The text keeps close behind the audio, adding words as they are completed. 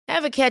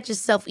Ever catch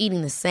yourself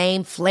eating the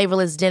same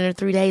flavorless dinner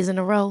 3 days in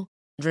a row?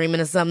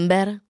 Dreaming of something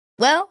better?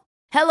 Well,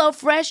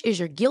 HelloFresh is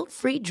your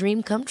guilt-free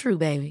dream come true,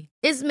 baby.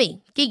 It's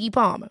me, Keke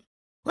Palmer.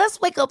 Let's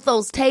wake up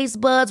those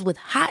taste buds with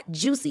hot,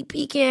 juicy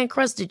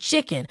pecan-crusted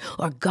chicken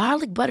or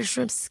garlic butter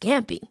shrimp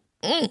scampi.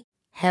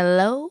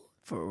 Hello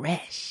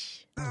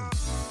Fresh.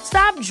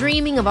 Stop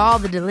dreaming of all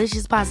the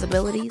delicious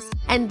possibilities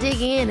and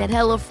dig in at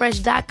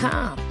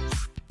HelloFresh.com.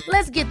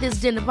 Let's get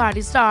this dinner party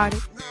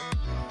started.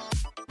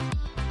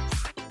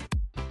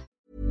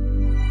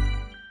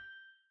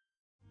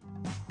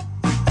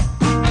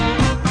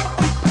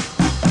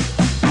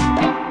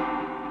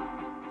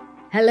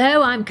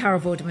 Hello, I'm Carol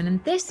Vorderman,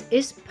 and this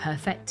is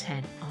Perfect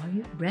 10. Are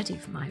you ready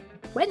for my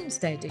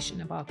Wednesday edition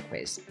of our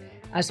quiz?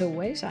 As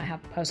always, I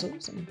have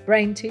puzzles and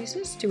brain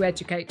teasers to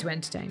educate, to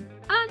entertain,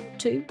 and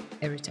to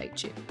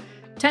irritate you.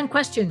 10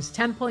 questions,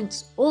 10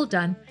 points, all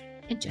done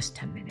in just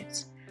 10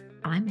 minutes.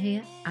 I'm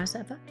here, as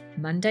ever,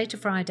 Monday to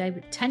Friday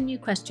with 10 new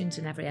questions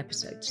in every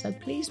episode, so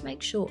please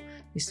make sure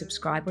you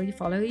subscribe or you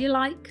follow or you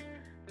like,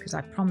 because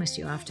I promise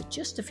you after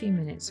just a few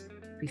minutes,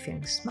 you'll be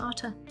feeling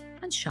smarter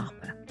and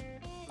sharper.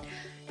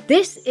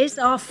 This is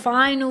our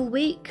final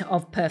week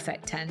of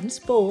Perfect Tens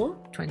for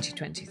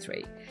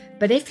 2023.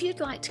 But if you'd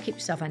like to keep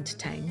yourself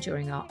entertained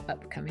during our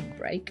upcoming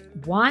break,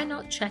 why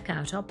not check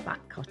out our back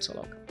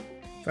catalogue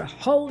for a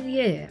whole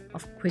year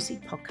of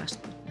quizzy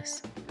podcast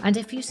goodness? And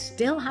if you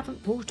still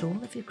haven't bought all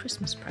of your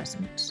Christmas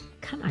presents,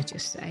 can I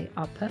just say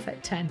our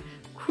Perfect 10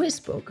 quiz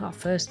book, our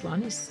first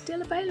one, is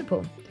still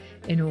available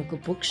in all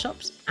good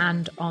bookshops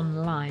and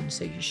online.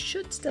 So you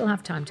should still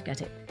have time to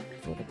get it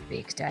before the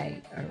big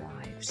day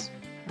arrives.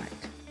 Right.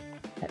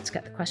 Let's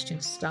get the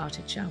questions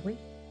started, shall we?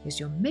 Here's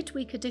your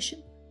midweek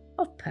edition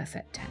of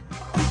Perfect 10.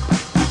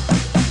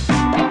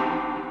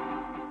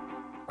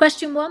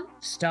 Question 1,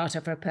 starter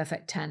for a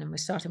Perfect 10, and we're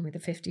starting with a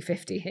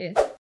 50-50 here.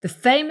 The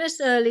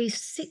famous early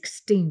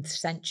 16th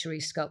century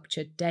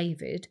sculpture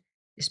David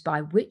is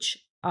by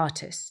which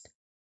artist?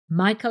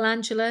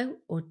 Michelangelo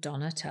or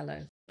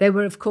Donatello? They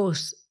were, of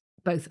course,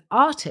 both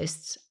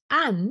artists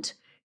and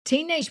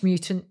Teenage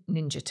Mutant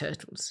Ninja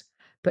Turtles.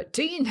 But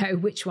do you know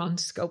which one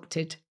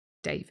sculpted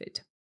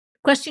David?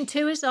 Question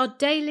 2 is our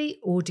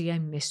daily audio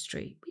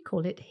mystery. We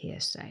call it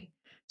Hearsay.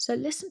 So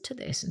listen to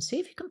this and see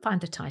if you can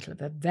find the title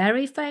of a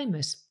very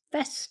famous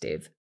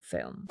festive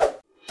film.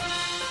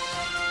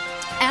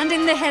 And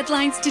in the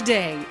headlines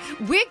today,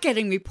 we're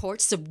getting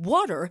reports of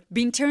water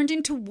being turned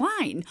into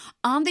wine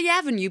on the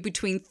avenue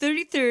between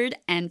 33rd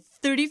and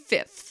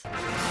 35th.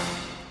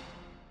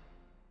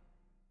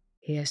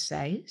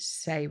 Hearsay,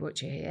 say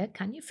what you hear.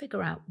 Can you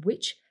figure out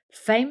which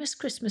famous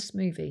Christmas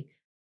movie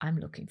I'm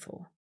looking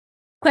for?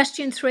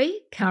 Question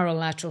 3, Carol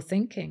Lateral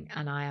Thinking,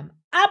 and I am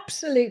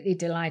absolutely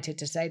delighted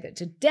to say that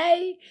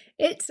today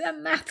it's a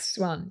maths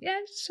one.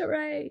 Yes,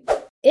 hooray.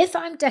 If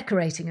I'm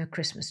decorating a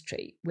Christmas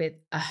tree with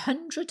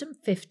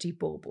 150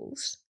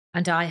 baubles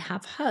and I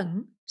have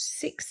hung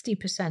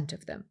 60%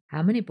 of them,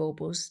 how many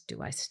baubles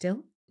do I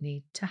still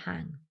need to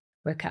hang?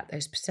 Work out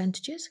those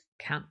percentages,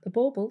 count the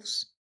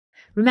baubles.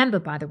 Remember,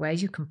 by the way,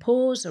 you can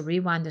pause or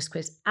rewind this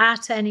quiz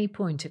at any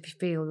point if you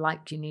feel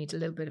like you need a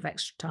little bit of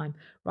extra time.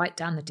 Write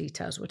down the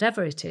details.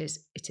 Whatever it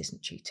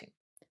isn't cheating.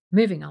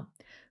 Moving on.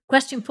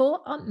 Question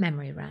 4 on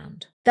Memory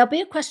Round. There'll be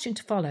a question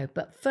to follow,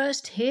 but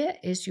first here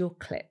is your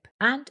clip,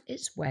 and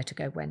it's Where to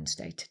Go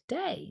Wednesday.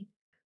 Today,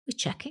 we're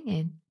checking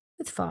in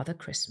with Father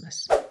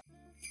Christmas.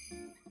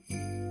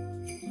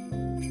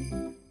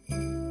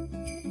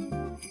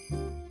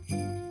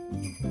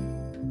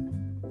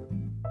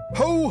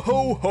 Ho,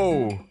 ho,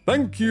 ho!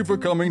 Thank you for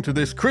coming to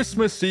this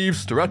Christmas Eve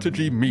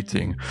strategy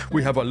meeting.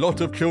 We have a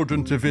lot of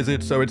children to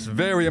visit, so it's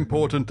very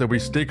important that we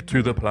stick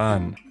to the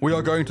plan. We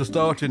are going to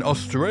start in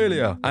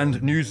Australia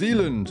and New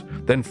Zealand,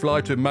 then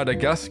fly to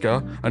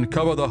Madagascar and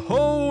cover the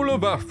whole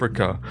of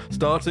Africa,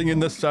 starting in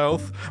the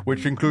south,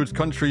 which includes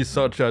countries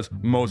such as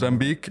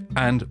Mozambique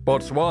and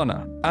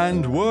Botswana,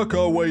 and work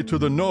our way to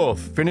the north,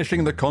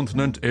 finishing the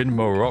continent in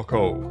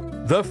Morocco.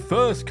 The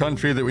first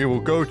country that we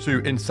will go to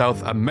in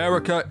South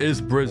America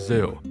is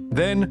Brazil.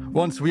 Then,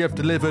 once we have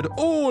delivered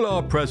all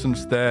our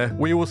presents there,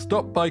 we will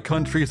stop by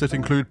countries that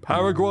include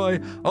Paraguay,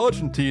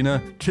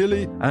 Argentina,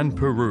 Chile, and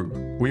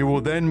Peru. We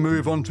will then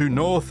move on to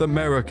North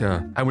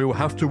America, and we will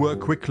have to work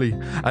quickly,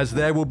 as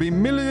there will be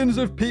millions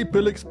of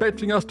people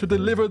expecting us to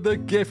deliver their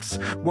gifts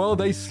while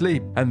they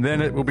sleep, and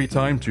then it will be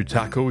time to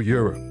tackle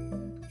Europe.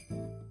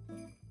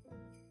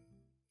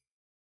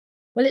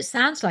 Well, it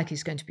sounds like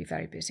he's going to be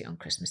very busy on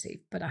Christmas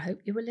Eve, but I hope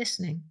you were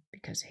listening,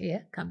 because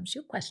here comes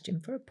your question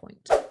for a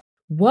point.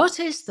 What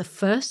is the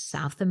first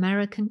South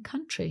American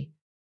country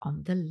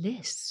on the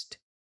list?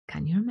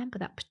 Can you remember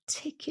that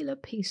particular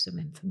piece of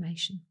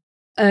information?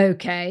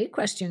 Okay,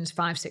 questions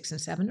 5, 6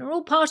 and 7 are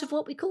all part of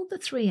what we call the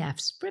 3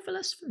 Fs,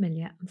 frivolous,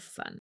 familiar and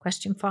fun.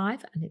 Question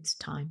 5, and it's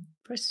time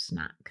for a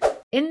snack.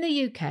 In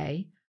the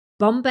UK,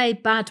 Bombay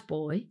Bad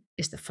Boy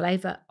is the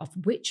flavour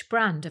of which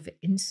brand of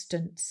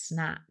instant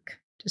snack?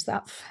 Does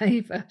that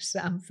flavour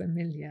sound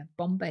familiar?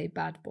 Bombay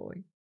Bad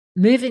Boy.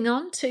 Moving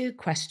on to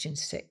question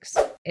 6.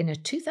 In a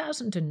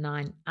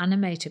 2009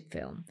 animated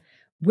film,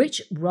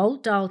 Which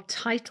Roald Dahl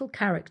title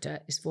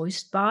character is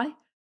voiced by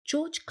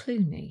George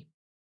Clooney?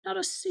 Not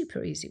a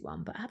super easy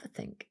one, but have a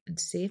think and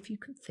see if you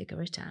can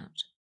figure it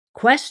out.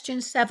 Question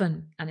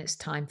 7, and it's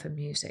time for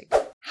music.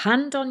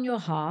 Hand on Your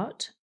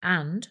Heart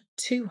and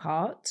Two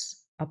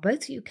Hearts are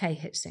both UK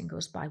hit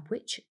singles by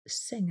which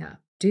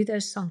singer? Do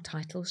those song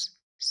titles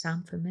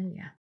sound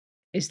familiar?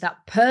 Is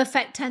that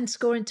perfect 10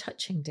 score in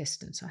touching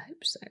distance? I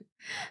hope so.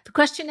 For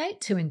question 8,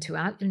 2 in, 2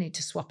 out, you need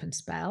to swap and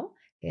spell.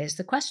 Here's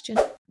the question.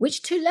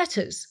 Which 2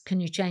 letters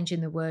can you change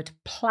in the word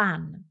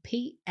plan,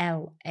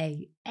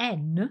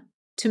 P-L-A-N,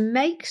 to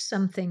make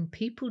something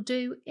people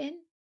do in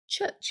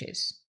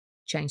churches?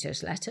 Change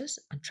those letters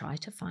and try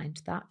to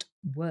find that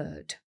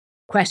word.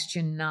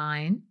 Question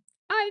 9.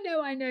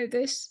 I know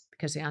this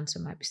because the answer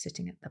might be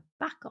sitting at the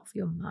back of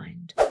your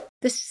mind.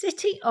 The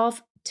city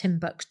of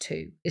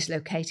Timbuktu is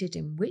located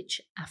in which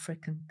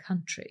African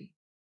country?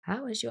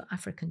 How is your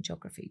African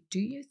geography? Do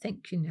you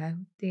think you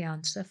know the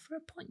answer for a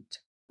point?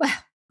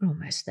 Well, we're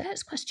almost there.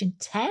 It's question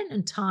 10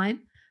 and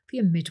time for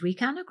your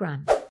midweek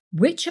anagram.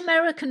 Which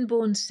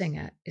American-born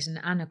singer is an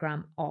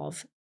anagram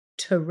of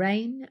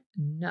Terrain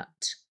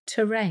Nut?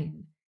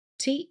 Terrain,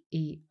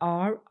 T-E-R-R-A-I-N.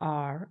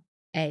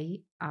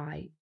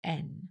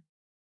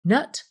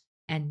 Nut,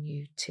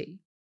 N-U-T.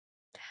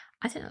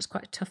 I think that's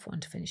quite a tough one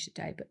to finish the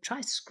day, but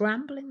try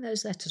scrambling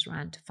those letters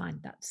around to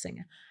find that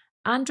singer.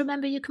 And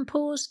remember, you can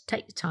pause,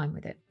 take your time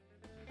with it.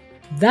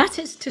 That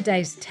is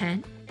today's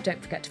 10.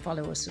 Don't forget to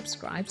follow or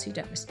subscribe so you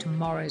don't miss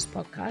tomorrow's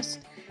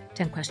podcast.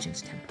 10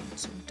 questions, 10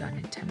 points, all done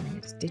in 10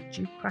 minutes. Did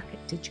you crack it?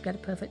 Did you get a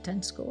perfect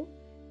 10 score?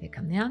 Here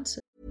come the answers.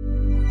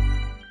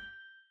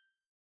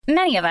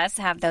 Many of us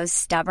have those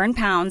stubborn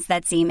pounds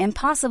that seem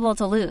impossible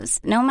to lose,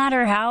 no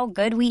matter how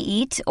good we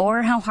eat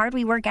or how hard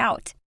we work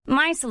out.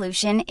 My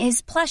solution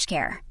is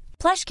PlushCare.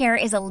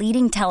 PlushCare is a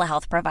leading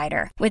telehealth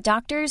provider with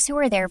doctors who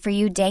are there for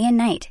you day and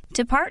night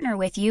to partner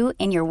with you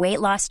in your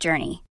weight loss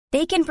journey.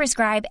 They can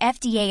prescribe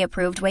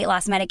FDA-approved weight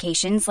loss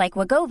medications like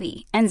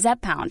Wegovy and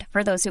Zepbound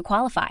for those who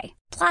qualify.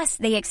 Plus,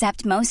 they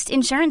accept most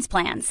insurance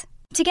plans.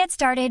 To get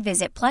started,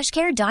 visit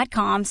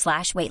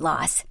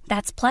plushcare.com/weightloss.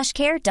 That's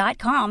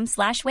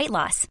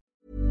plushcare.com/weightloss.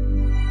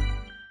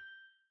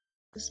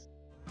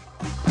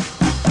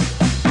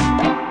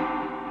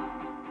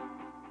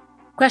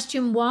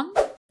 Question 1.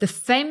 The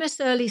famous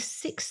early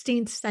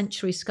 16th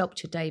century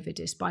sculpture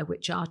David is by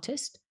which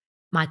artist?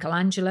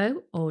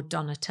 Michelangelo or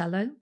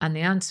Donatello? And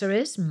the answer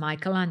is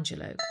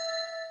Michelangelo.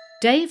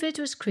 David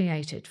was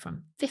created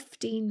from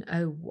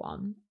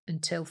 1501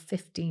 until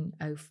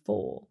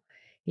 1504.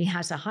 He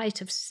has a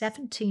height of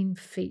 17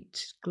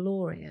 feet,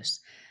 glorious.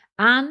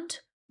 And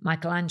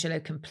Michelangelo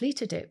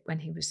completed it when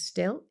he was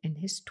still in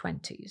his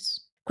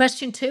 20s.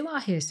 Question 2, our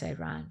hearsay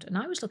round. And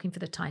I was looking for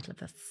the title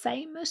of a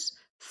famous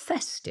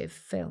festive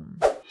film.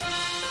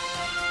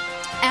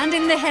 And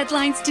in the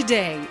headlines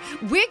today,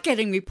 we're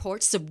getting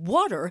reports of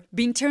water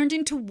being turned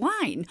into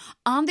wine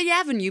on the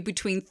avenue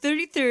between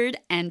 33rd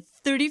and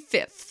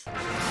 35th.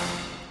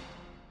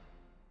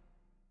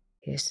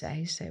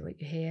 Hearsay, say what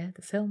you hear.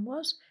 The film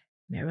was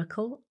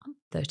Miracle on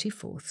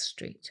 34th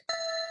Street.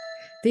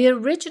 The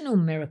original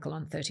Miracle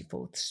on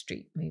 34th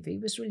Street movie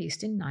was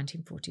released in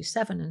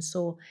 1947 and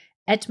saw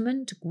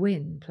Edmund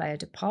Gwynne play a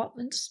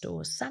department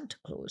store Santa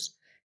Claus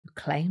who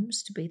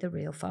claims to be the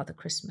real Father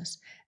Christmas,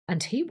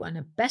 and he won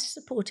a Best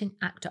Supporting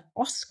Actor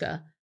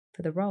Oscar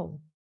for the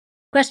role.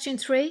 Question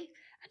 3,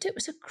 and it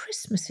was a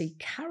Christmassy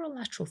carol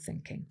lateral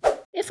thinking.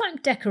 If I'm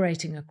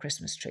decorating a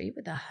Christmas tree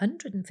with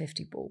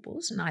 150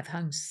 baubles and I've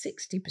hung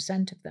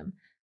 60% of them,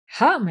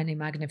 how many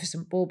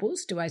magnificent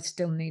baubles do I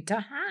still need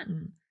to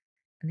hang?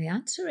 And the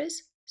answer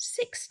is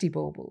 60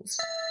 baubles.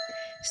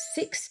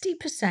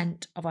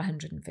 60% of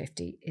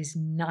 150 is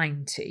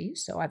 90,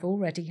 so I've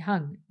already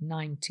hung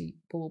 90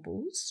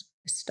 baubles.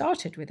 I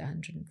started with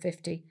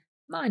 150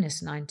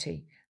 minus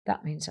 90.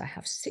 That means I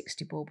have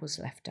 60 baubles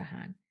left to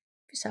hang.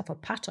 Give yourself a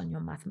pat on your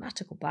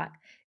mathematical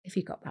back if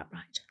you got that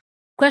right.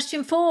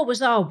 Question 4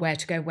 was our Where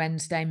to Go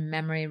Wednesday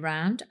memory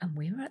round, and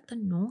we were at the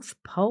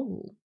North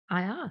Pole.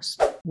 I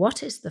asked,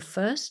 what is the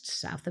first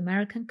South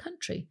American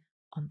country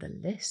on the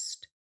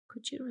list?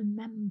 Could you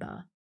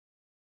remember?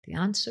 The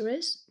answer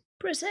is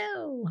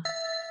Brazil.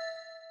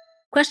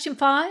 Question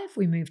 5,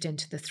 we moved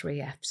into the 3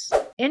 Fs.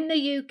 In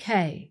the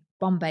UK,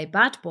 Bombay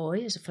Bad Boy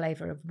is a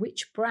flavour of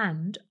which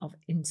brand of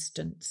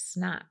instant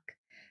snack?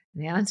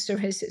 And the answer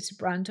is it's a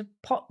brand of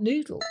pot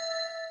noodle.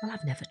 Well,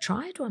 I've never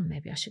tried one.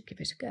 Maybe I should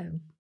give it a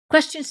go.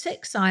 Question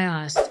 6, I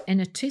asked, in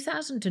a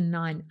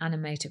 2009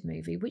 animated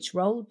movie, which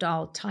Roald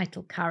Dahl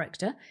title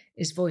character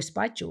is voiced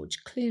by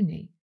George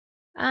Clooney?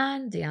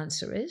 And the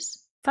answer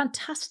is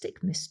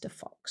Fantastic Mr.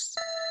 Fox.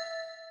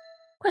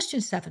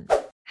 Question 7,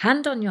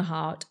 Hand on Your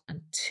Heart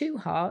and Two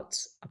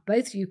Hearts are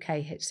both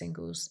UK hit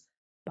singles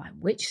by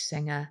which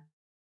singer?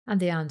 And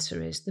the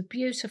answer is the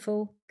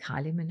beautiful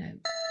Kylie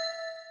Minogue.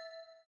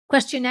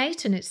 Question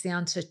 8, and it's the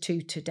answer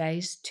to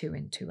today's 2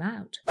 in, 2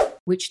 out.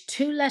 Which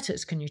 2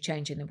 letters can you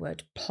change in the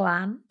word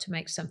plan to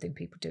make something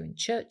people do in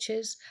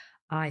churches?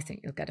 I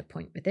think you'll get a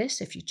point with this.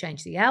 If you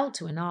change the L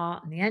to an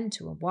R and the N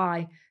to a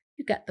Y,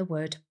 you get the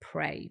word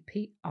pray,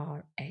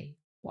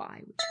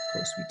 P-R-A-Y, which of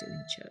course we do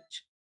in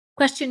church.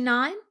 Question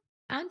 9,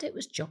 and it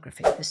was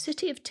geography. The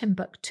city of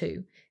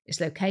Timbuktu is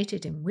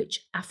located in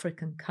which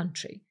African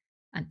country?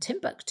 And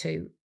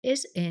Timbuktu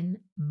is in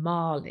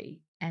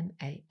Mali,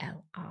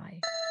 M-A-L-I.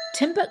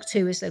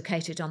 Timbuktu is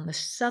located on the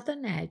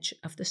southern edge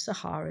of the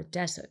Sahara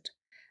Desert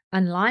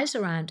and lies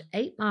around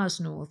 8 miles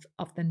north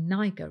of the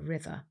Niger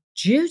River.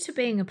 Due to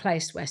being a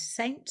place where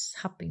saints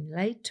have been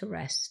laid to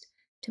rest,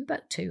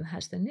 Timbuktu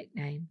has the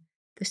nickname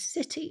the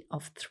City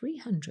of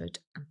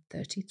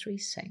 333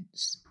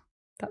 Saints.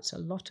 That's a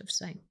lot of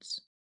saints.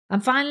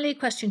 And finally,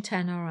 question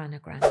 10, our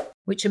anagram.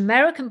 Which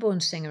American-born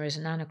singer is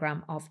an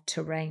anagram of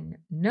terrain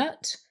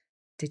nut?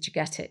 Did you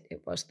get it?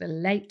 It was the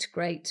late,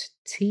 great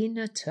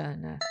Tina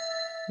Turner,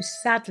 who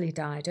sadly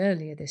died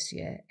earlier this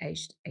year,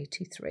 aged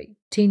 83.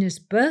 Tina's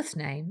birth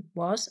name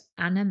was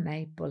Anna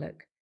Mae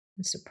Bullock,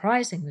 and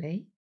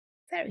surprisingly,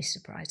 very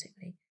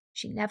surprisingly,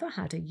 she never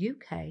had a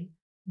UK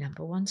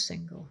 #1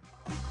 single.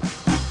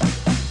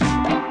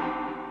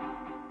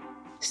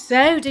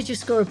 So, did you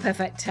score a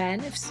perfect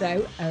 10? If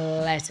so,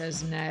 let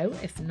us know.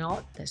 If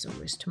not, there's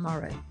always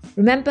tomorrow.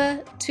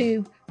 Remember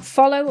to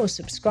follow or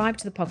subscribe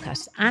to the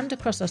podcast and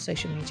across our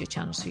social media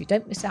channels so you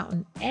don't miss out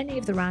on any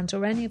of the rounds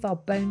or any of our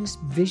bonus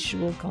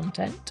visual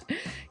content.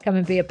 Come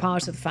and be a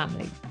part of the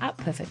family at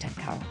Perfect 10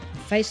 Carol on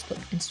Facebook,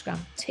 Instagram,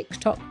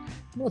 TikTok.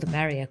 More the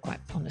merrier, quite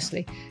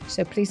honestly.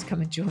 So please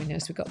come and join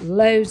us. We've got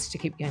loads to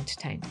keep you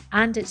entertained,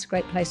 and it's a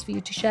great place for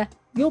you to share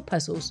your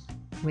puzzles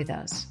with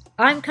us.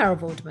 I'm Carol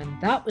Vorderman.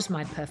 That was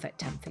my perfect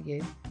 10 for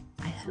you.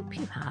 I hope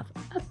you have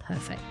a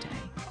perfect day.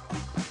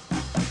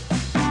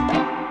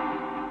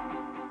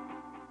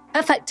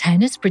 Perfect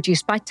 10 is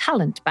produced by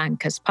Talent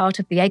Bank as part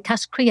of the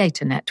Acast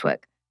Creator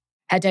Network.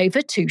 Head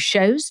over to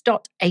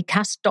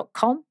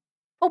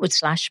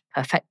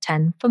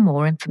shows.acast.com/perfect10 for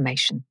more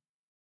information.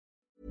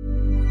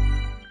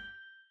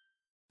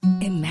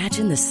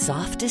 Imagine the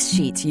softest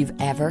sheets you've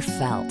ever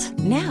felt.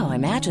 Now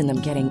imagine them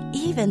getting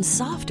even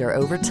softer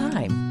over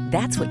time.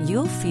 That's what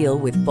you'll feel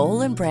with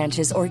Boll &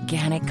 Branch's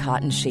organic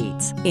cotton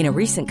sheets. In a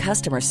recent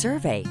customer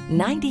survey,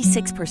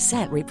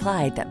 96%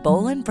 replied that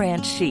Boll &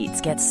 Branch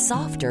sheets get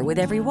softer with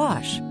every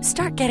wash.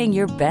 Start getting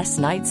your best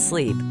night's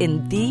sleep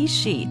in these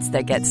sheets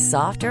that get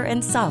softer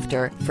and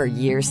softer for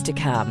years to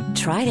come.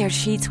 Try their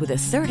sheets with a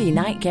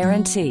 30-night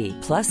guarantee.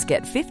 Plus,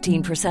 get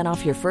 15%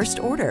 off your first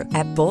order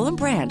at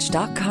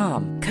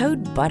bollandbranch.com.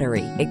 Code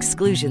BUTTERY.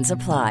 Exclusions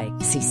apply.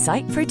 See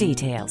site for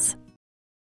details.